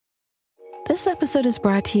This episode is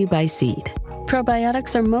brought to you by Seed.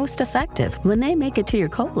 Probiotics are most effective when they make it to your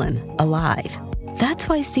colon alive. That's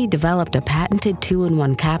why Seed developed a patented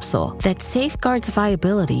 2-in-1 capsule that safeguards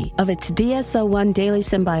viability of its DSO1 daily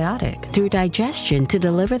symbiotic through digestion to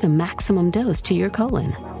deliver the maximum dose to your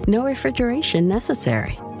colon. No refrigeration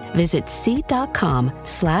necessary. Visit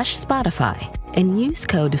seed.com/Spotify and use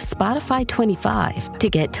code Spotify25 to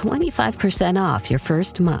get 25% off your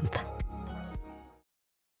first month.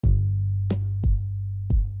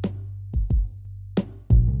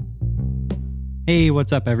 Hey,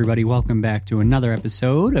 what's up, everybody? Welcome back to another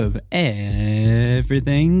episode of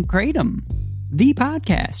Everything Kratom, the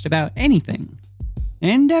podcast about anything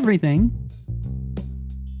and everything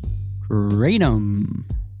Kratom.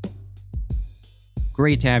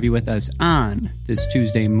 Great to have you with us on this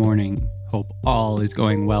Tuesday morning. Hope all is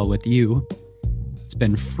going well with you. It's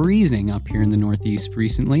been freezing up here in the Northeast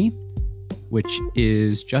recently, which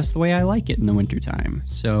is just the way I like it in the wintertime.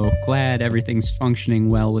 So glad everything's functioning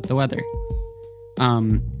well with the weather.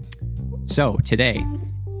 So today,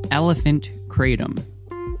 elephant kratom.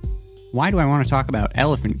 Why do I want to talk about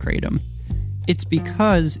elephant kratom? It's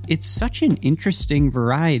because it's such an interesting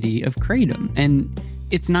variety of kratom, and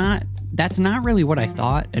that's not really what I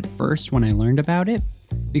thought at first when I learned about it,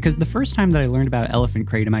 because the first time that I learned about elephant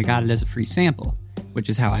kratom, I got it as a free sample, which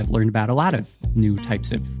is how I've learned about a lot of new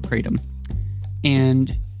types of kratom.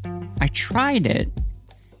 And I tried it,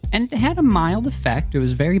 and it had a mild effect. It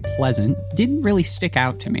was very pleasant. Didn't really stick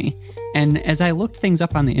out to me. And as I looked things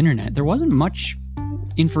up on the internet, there wasn't much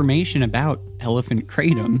information about elephant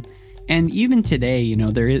kratom. And even today, you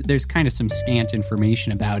know, there's kind of some scant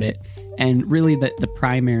information about it. And really the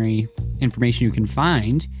primary information you can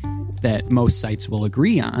find that most sites will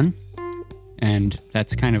agree on, and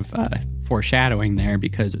that's kind of foreshadowing there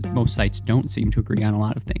because most sites don't seem to agree on a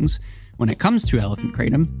lot of things when it comes to elephant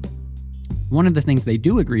kratom. One of the things they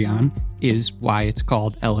do agree on is why it's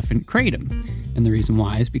called elephant kratom. And the reason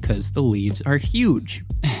why is because the leaves are huge.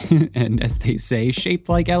 And as they say, shaped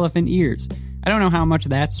like elephant ears. I don't know how much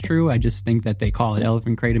that's true. I just think that they call it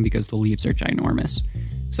elephant kratom because the leaves are ginormous.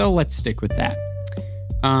 So let's stick with that.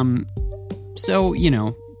 So, you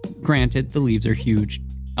know, granted, the leaves are huge,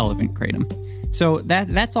 elephant kratom. So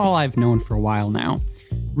that's all I've known for a while now.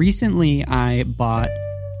 Recently, I bought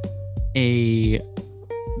a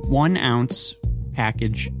 1 ounce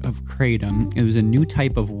package of kratom. It was a new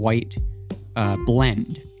type of white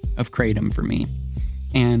blend of kratom for me.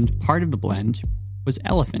 And part of the blend was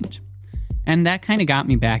elephant. And that kind of got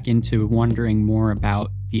me back into wondering more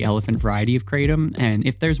about the elephant variety of kratom and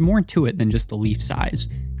if there's more to it than just the leaf size.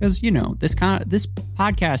 Because, you know, this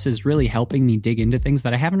podcast is really helping me dig into things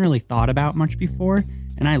that I haven't really thought about much before.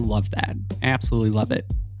 And I love that. I absolutely love it.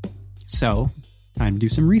 So, time to do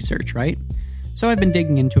some research, right? So I've been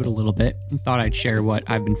digging into it a little bit and thought I'd share what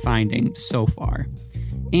I've been finding so far.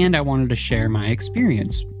 And I wanted to share my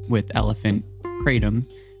experience with elephant kratom,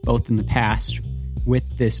 both in the past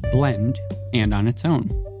with this blend and on its own.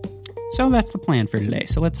 So that's the plan for today.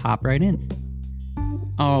 So let's hop right in.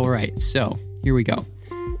 All right, so here we go.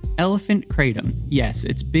 Elephant kratom. Yes,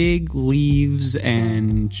 it's big leaves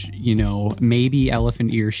and, you know, maybe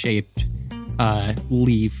elephant ear shaped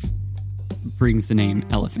leaf brings the name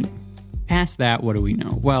elephant. Past that, what do we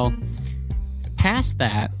know? Well, past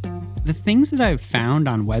that, the things that I've found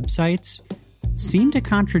on websites seem to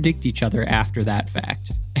contradict each other after that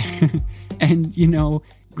fact. And, you know,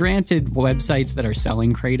 granted, websites that are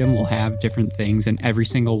selling kratom will have different things, and every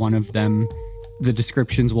single one of them, the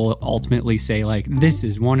descriptions will ultimately say, like, this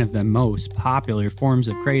is one of the most popular forms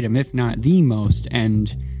of kratom, if not the most,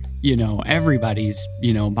 and, you know, everybody's,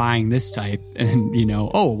 you know, buying this type, and, you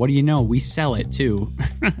know, oh, what do you know? We sell it too,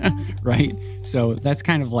 right? So that's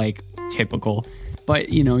kind of like typical. But,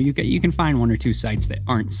 you know, you can find 1 or 2 sites that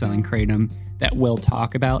aren't selling kratom that will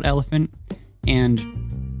talk about elephant. And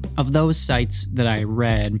of those sites that I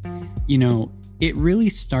read, you know, it really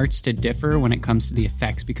starts to differ when it comes to the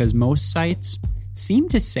effects, because most sites seem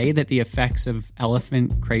to say that the effects of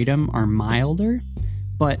elephant kratom are milder,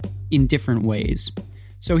 but in different ways.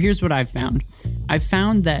 So here's what I've found. I've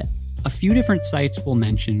found that a few different sites will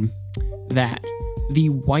mention that the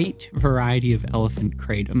white variety of elephant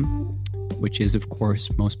kratom, which is, of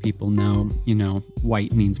course, most people know, you know,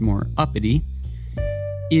 white means more uppity,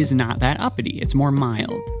 is not that uppity. It's more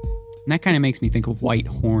mild. And that kind of makes me think of white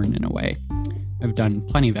horn in a way. I've done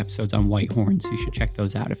plenty of episodes on white horn, so you should check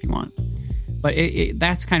those out if you want. But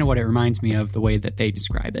that's kind of what it reminds me of, the way that they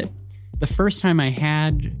describe it. The first time I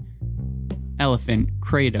had elephant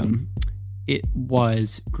kratom, it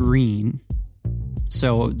was green.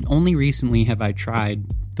 So only recently have I tried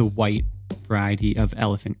the white variety of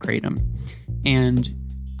elephant kratom. And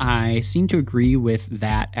I seem to agree with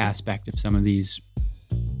that aspect of some of these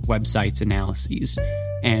websites' analyses.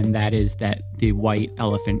 And that is that the white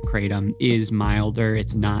elephant kratom is milder.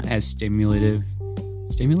 It's not as stimulative.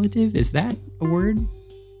 Stimulative? Is that a word?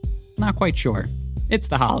 Not quite sure. It's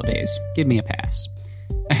the holidays. Give me a pass.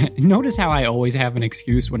 Notice how I always have an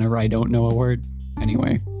excuse whenever I don't know a word?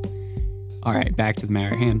 Anyway. All right, back to the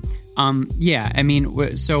matter at hand. Yeah, I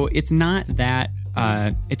mean, so it's not that,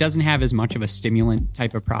 it doesn't have as much of a stimulant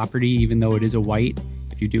type of property, even though it is a white,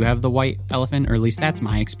 if you do have the white elephant, or at least that's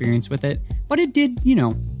my experience with it. But it did,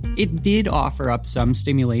 it did offer up some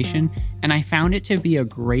stimulation, and I found it to be a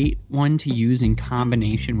great one to use in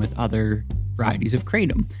combination with other varieties of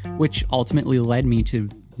kratom, which ultimately led me to,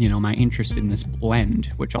 my interest in this blend,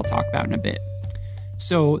 which I'll talk about in a bit.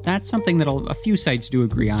 So that's something that a few sites do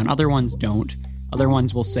agree on. Other ones don't. Other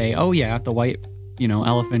ones will say, oh yeah, the white,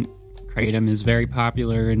 elephant kratom is very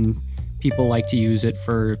popular and people like to use it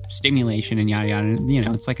for stimulation and yada yada.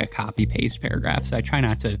 It's like a copy-paste paragraph, so I try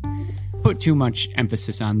not to put too much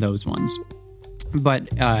emphasis on those ones. But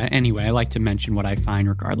anyway, I like to mention what I find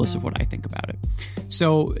regardless of what I think about it.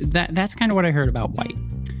 So that's kind of what I heard about white.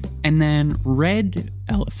 And then red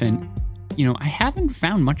elephant, I haven't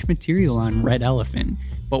found much material on red elephant,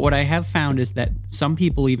 but what I have found is that some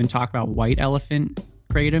people even talk about white elephant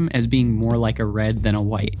kratom as being more like a red than a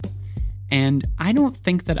white. And I don't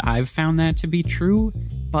think that I've found that to be true,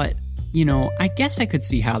 but, I guess I could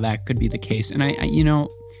see how that could be the case. And I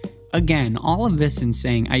again, all of this in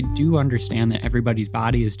saying I do understand that everybody's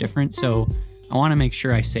body is different, so I want to make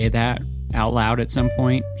sure I say that out loud at some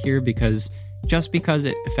point here, because just because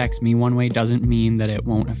it affects me one way doesn't mean that it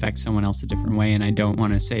won't affect someone else a different way, and I don't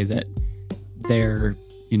want to say that their,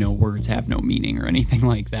 words have no meaning or anything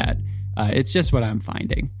like that. It's just what I'm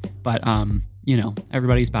finding. But,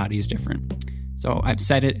 everybody's body is different. So I've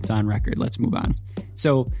said it, it's on record, let's move on.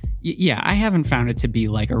 So, yeah, I haven't found it to be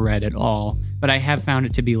like a red at all, but I have found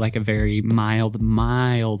it to be like a very mild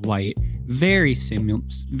white, very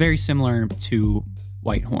similar to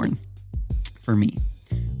white horn for me.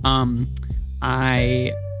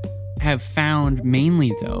 I have found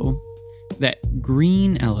mainly, though, that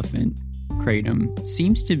green elephant kratom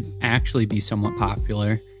seems to actually be somewhat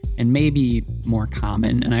popular and maybe more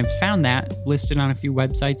common. And I've found that listed on a few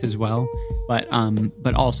websites as well. But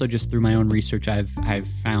also just through my own research, I've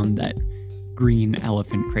found that green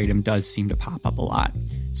elephant kratom does seem to pop up a lot.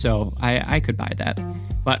 So I could buy that.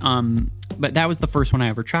 But that was the first one I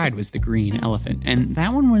ever tried, was the green elephant. And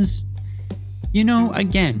that one was,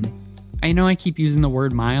 again, I know I keep using the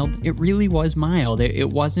word mild. It really was mild. It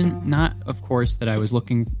wasn't, not, of course, that I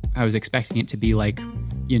was expecting it to be like,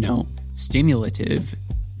 stimulative.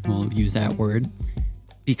 We'll use that word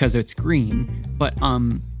because it's green.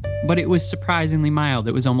 But it was surprisingly mild.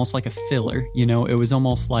 It was almost like a filler, it was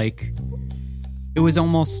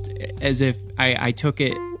almost as if I took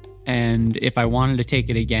it, and if I wanted to take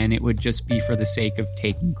it again, it would just be for the sake of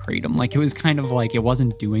taking kratom. Like, it was kind of like it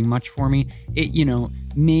wasn't doing much for me. It,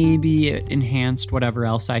 maybe it enhanced whatever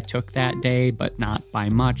else I took that day, but not by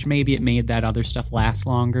much. Maybe it made that other stuff last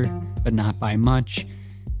longer, but not by much.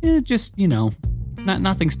 It just,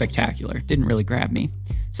 nothing spectacular. Didn't really grab me.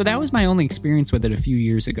 So that was my only experience with it a few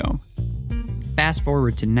years ago. Fast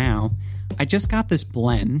forward to now, I just got this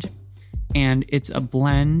blend, and it's a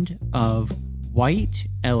blend of white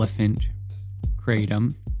elephant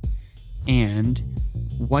kratom and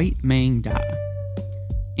white Mang Da.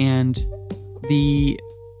 And the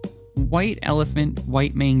white elephant,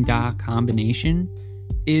 white Mang Da combination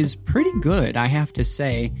is pretty good, I have to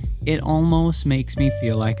say. It almost makes me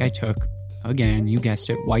feel like I took, again, you guessed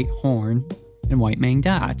it, white horn and white Mang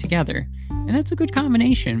Da together. And that's a good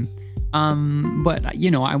combination. But,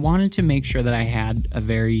 I wanted to make sure that I had a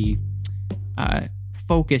very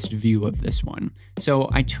focused view of this one. So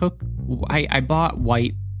I bought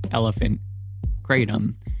white elephant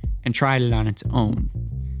kratom and tried it on its own.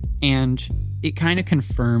 And it kind of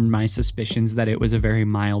confirmed my suspicions that it was a very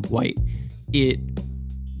mild white.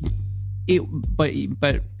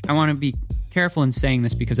 But I want to be careful in saying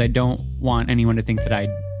this because I don't want anyone to think that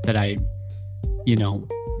I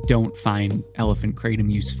don't find elephant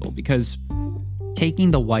kratom useful, because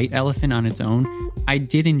taking the white elephant on its own, I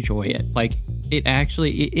did enjoy it. Like, it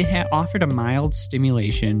actually, it had offered a mild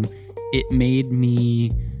stimulation. It made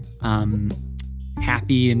me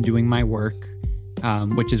happy in doing my work,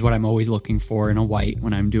 which is what I'm always looking for in a white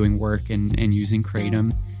when I'm doing work and using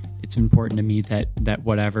kratom. It's important to me that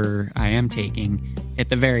whatever I am taking, at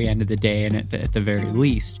the very end of the day and at the very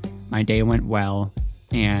least, my day went well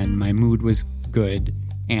and my mood was good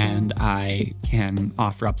and I can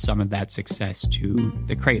offer up some of that success to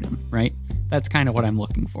the Kratom, right? That's kind of what I'm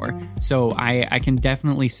looking for. So I can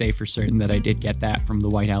definitely say for certain that I did get that from the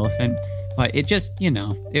white elephant, but it just,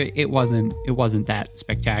 it wasn't that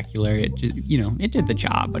spectacular. It just, it did the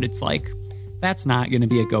job, but it's like, that's not going to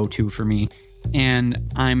be a go-to for me.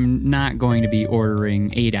 And I'm not going to be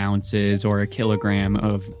ordering 8 ounces or a kilogram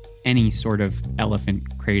of any sort of elephant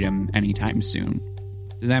kratom anytime soon.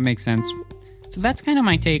 Does that make sense? So that's kind of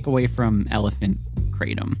my takeaway from elephant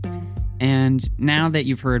kratom. And now that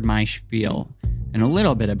you've heard my spiel and a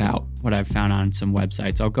little bit about what I've found on some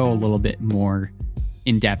websites, I'll go a little bit more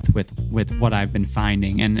in depth with what I've been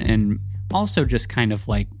finding, and also just kind of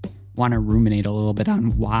like want to ruminate a little bit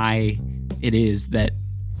on why it is that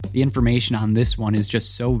the information on this one is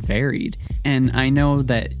just so varied. And I know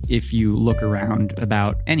that if you look around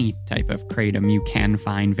about any type of kratom, you can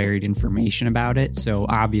find varied information about it. So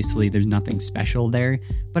obviously there's nothing special there.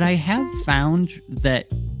 But I have found that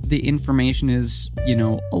the information is,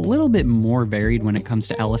 a little bit more varied when it comes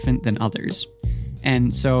to elephant than others.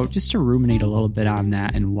 And so just to ruminate a little bit on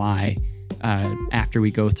that and why, after we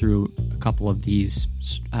go through a couple of these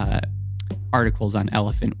articles on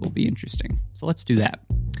elephant will be interesting. So let's do that.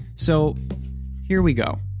 So here we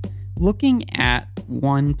go. Looking at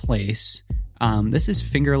one place, this is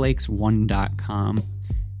fingerlakes1.com.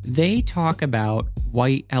 They talk about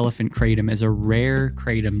white elephant kratom as a rare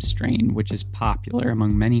kratom strain, which is popular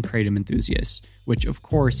among many kratom enthusiasts, which of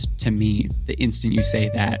course, to me, the instant you say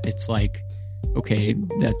that, it's like, okay,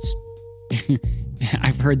 that's...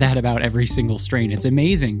 I've heard that about every single strain. It's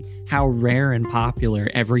amazing how rare and popular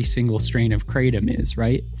every single strain of kratom is,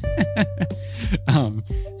 right?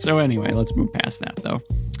 So anyway, let's move past that, though.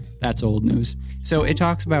 That's old news. So it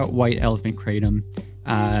talks about white elephant kratom,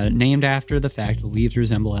 named after the fact the leaves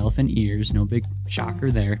resemble elephant ears. No big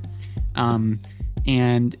shocker there. So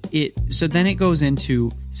then it goes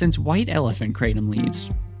into, since white elephant kratom leaves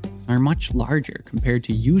are much larger compared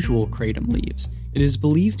to usual kratom leaves, it is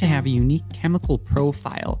believed to have a unique chemical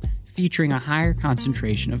profile featuring a higher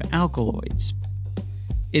concentration of alkaloids.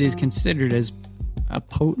 It is considered as a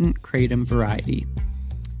potent kratom variety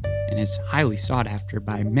and is highly sought after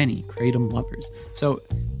by many kratom lovers. So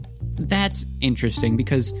that's interesting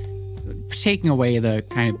because taking away the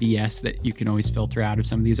kind of BS that you can always filter out of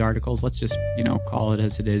some of these articles, let's just, call it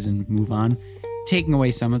as it is and move on. Taking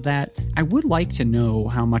away some of that, I would like to know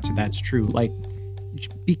how much of that's true. Like,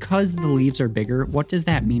 because the leaves are bigger, what does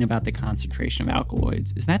that mean about the concentration of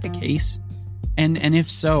alkaloids? Is that the case? And if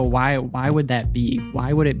so, why would that be?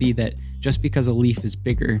 Why would it be that just because a leaf is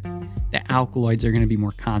bigger, the alkaloids are going to be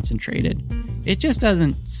more concentrated? It just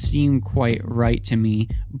doesn't seem quite right to me.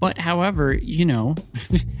 But however,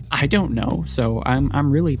 I don't know. So I'm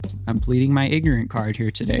pleading my ignorant card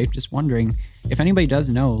here today. Just wondering if anybody does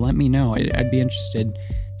know, let me know. I'd be interested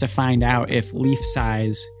to find out if leaf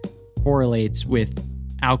size correlates with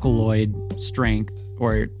alkaloid strength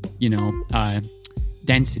or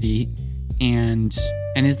density, and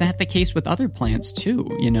is that the case with other plants too?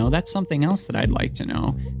 That's something else that I'd like to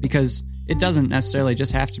know, because it doesn't necessarily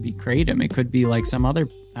just have to be kratom. It could be like some other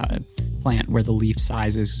plant where the leaf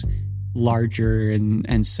size is larger,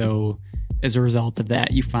 and so as a result of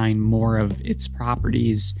that, you find more of its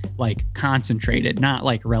properties like concentrated, not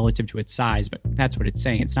like relative to its size, but that's what it's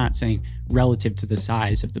saying. It's not saying relative to the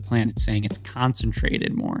size of the plant. It's saying it's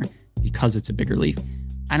concentrated more because it's a bigger leaf.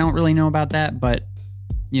 I don't really know about that, but,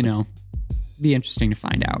 be interesting to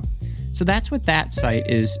find out. So that's what that site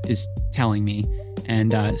is telling me,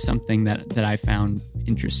 and something that I found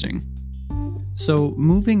interesting. So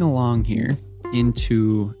moving along here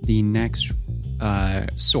into the next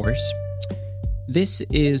source. This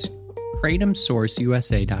is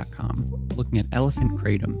KratomSourceUSA.com, looking at elephant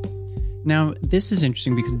kratom. Now, this is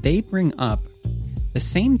interesting because they bring up the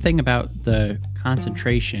same thing about the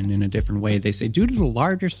concentration in a different way. They say, due to the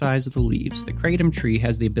larger size of the leaves, the kratom tree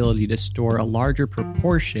has the ability to store a larger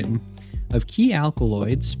proportion of key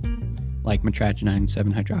alkaloids, like mitragynine,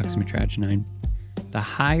 7-hydroxymitragynine. The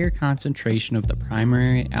higher concentration of the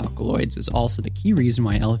primary alkaloids is also the key reason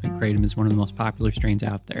why elephant kratom is one of the most popular strains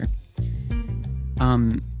out there.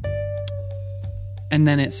 And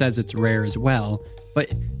then it says it's rare as well.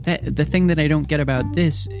 But the thing that I don't get about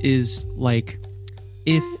this is, like,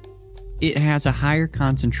 if it has a higher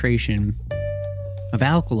concentration of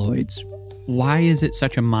alkaloids, why is it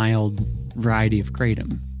such a mild variety of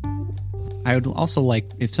kratom? I would also like,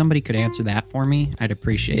 if somebody could answer that for me, I'd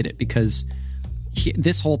appreciate it, because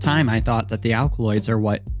this whole time I thought that the alkaloids are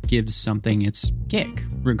what gives something its kick,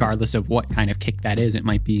 regardless of what kind of kick that is. It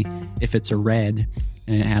might be, if it's a red,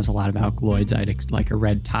 and it has a lot of alkaloids. Like a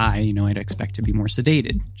red tie, I'd expect to be more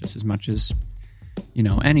sedated just as much as,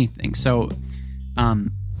 anything. So,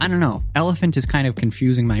 I don't know. Elephant is kind of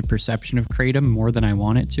confusing my perception of kratom more than I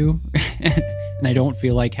want it to. And I don't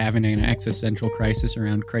feel like having an existential crisis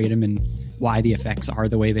around kratom and why the effects are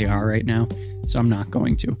the way they are right now. So I'm not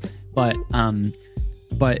going to. But I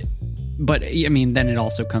mean, then it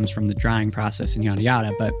also comes from the drying process and yada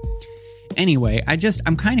yada. But anyway,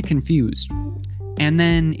 I'm kind of confused. And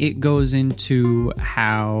then it goes into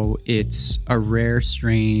how it's a rare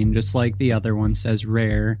strain, just like the other one says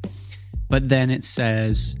rare. But then it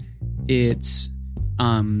says it's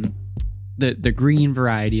the green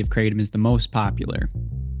variety of kratom is the most popular.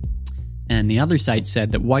 And the other site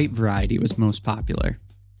said that white variety was most popular.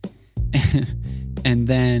 And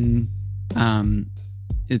then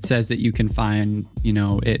it says that you can find,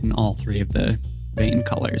 it in all three of the vein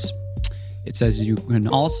colors. It says you can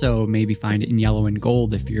also maybe find it in yellow and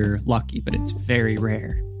gold if you're lucky, but it's very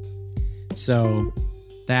rare. So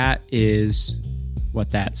that is what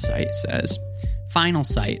that site says. Final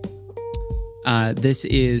site. This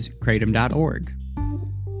is kratom.org.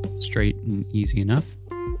 Straight and easy enough.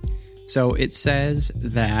 So it says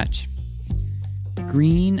that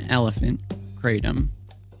green elephant kratom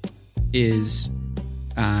is,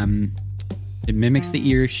 it mimics the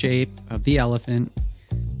ear shape of the elephant.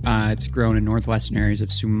 It's grown in northwestern areas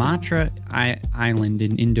of Sumatra Island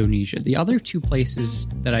in Indonesia. The other two places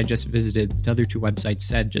that I just visited, the other two websites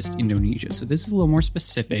said just Indonesia. So this is a little more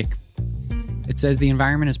specific. It says the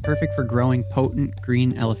environment is perfect for growing potent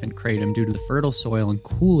green elephant kratom due to the fertile soil and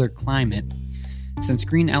cooler climate. Since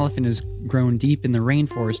green elephant is grown deep in the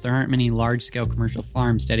rainforest, there aren't many large-scale commercial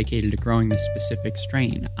farms dedicated to growing this specific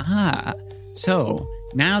strain. So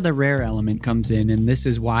now the rare element comes in, and this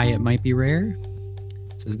is why it might be rare.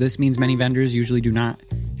 It says this means many vendors usually do not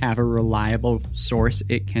have a reliable source.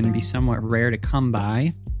 It can be somewhat rare to come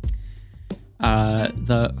by.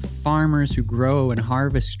 The farmers who grow and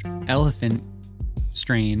harvest elephant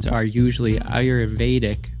strains are usually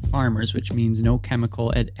Ayurvedic farmers, which means no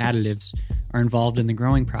chemical additives are involved in the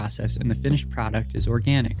growing process, and the finished product is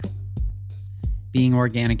organic. Being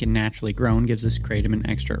organic and naturally grown gives this kratom an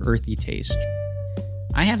extra earthy taste.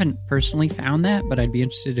 I haven't personally found that, but I'd be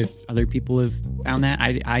interested if other people have found that.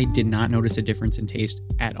 I did not notice a difference in taste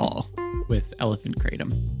at all with elephant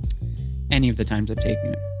kratom, any of the times I've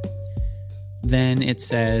taken it. Then it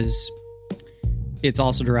says it's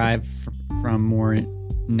also derived from more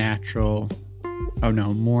mature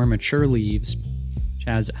leaves, which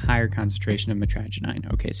has a higher concentration of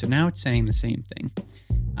mitragynine. Okay, so now it's saying the same thing.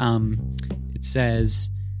 It says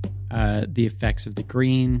the effects of the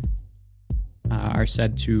green are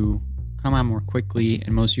said to come on more quickly,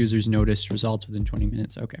 and most users notice results within 20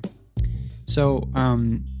 minutes. Okay. So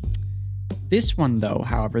this one, though,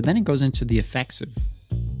 however, then it goes into the effects of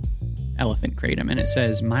elephant kratom, and it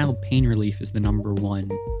says mild pain relief is the number one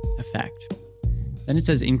effect. Then it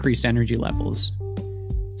says increased energy levels.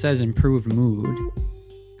 It says improved mood,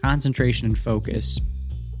 concentration and focus,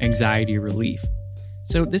 anxiety relief.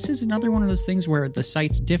 So this is another one of those things where the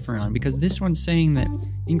sites differ on, because this one's saying that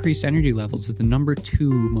increased energy levels is the number 2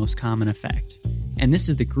 most common effect. And this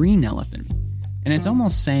is the green elephant. And it's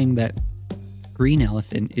almost saying that green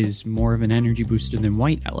elephant is more of an energy booster than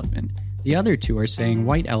white elephant. The other two are saying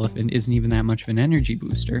white elephant isn't even that much of an energy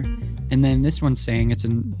booster. And then this one's saying it's a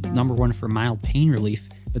number 1 for mild pain relief,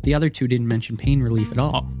 but the other two didn't mention pain relief at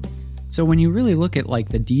all. So when you really look at like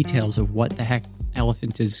the details of what the heck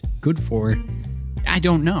elephant is good for, I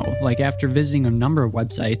don't know. Like after visiting a number of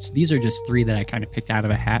websites, these are just 3 that I kind of picked out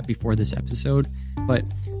of a hat before this episode, but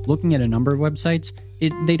looking at a number of websites,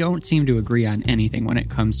 they don't seem to agree on anything when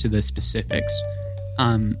it comes to the specifics.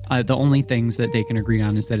 The only things that they can agree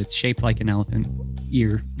on is that it's shaped like an elephant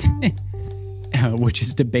ear, which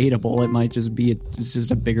is debatable. It might just be it's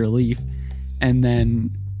just a bigger leaf, and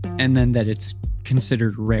then that it's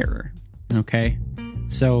considered rarer. Okay,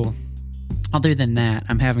 so other than that,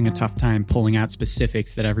 I'm having a tough time pulling out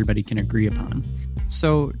specifics that everybody can agree upon.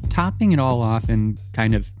 So topping it all off and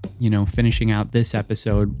kind of finishing out this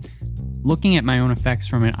episode, looking at my own effects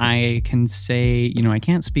from it, I can say, I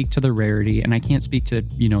can't speak to the rarity, and I can't speak to,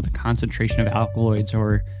 the concentration of alkaloids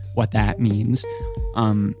or what that means.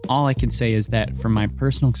 All I can say is that from my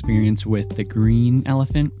personal experience with the green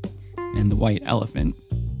elephant and the white elephant,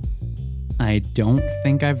 I don't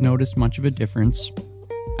think I've noticed much of a difference.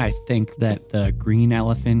 I think that the green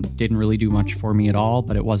elephant didn't really do much for me at all,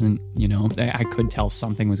 but it wasn't, I could tell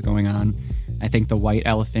something was going on. I think the white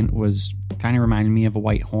elephant was kind of reminding me of a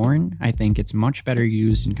white horn. I think it's much better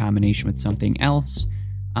used in combination with something else,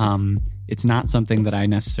 It's not something that I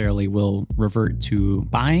necessarily will revert to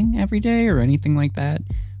buying every day or anything like that.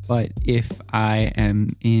 But if I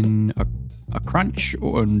am in a crunch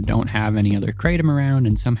or don't have any other kratom around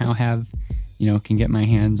and somehow can get my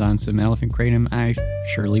hands on some elephant kratom, I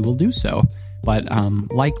surely will do so. But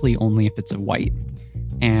likely only if it's a white.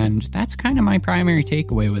 And that's kind of my primary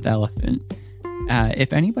takeaway with elephant.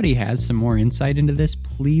 If anybody has some more insight into this,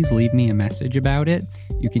 please leave me a message about it.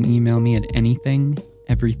 You can email me at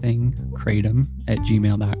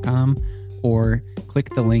everythingkratom@gmail.com or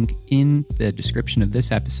click the link in the description of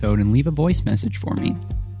this episode and leave a voice message for me.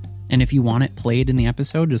 And if you want it played in the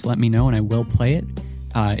episode, just let me know and I will play it.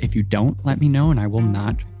 If you don't, let me know and I will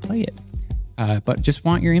not play it. But just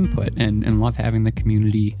want your input and love having the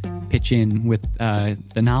community pitch in with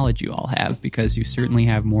the knowledge you all have, because you certainly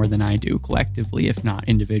have more than I do collectively, if not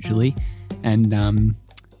individually. And I'm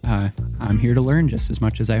here to learn just as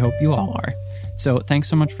much as I hope you all are. So thanks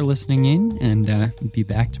so much for listening in, and be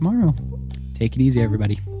back tomorrow. Take it easy,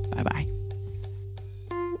 everybody. Bye-bye.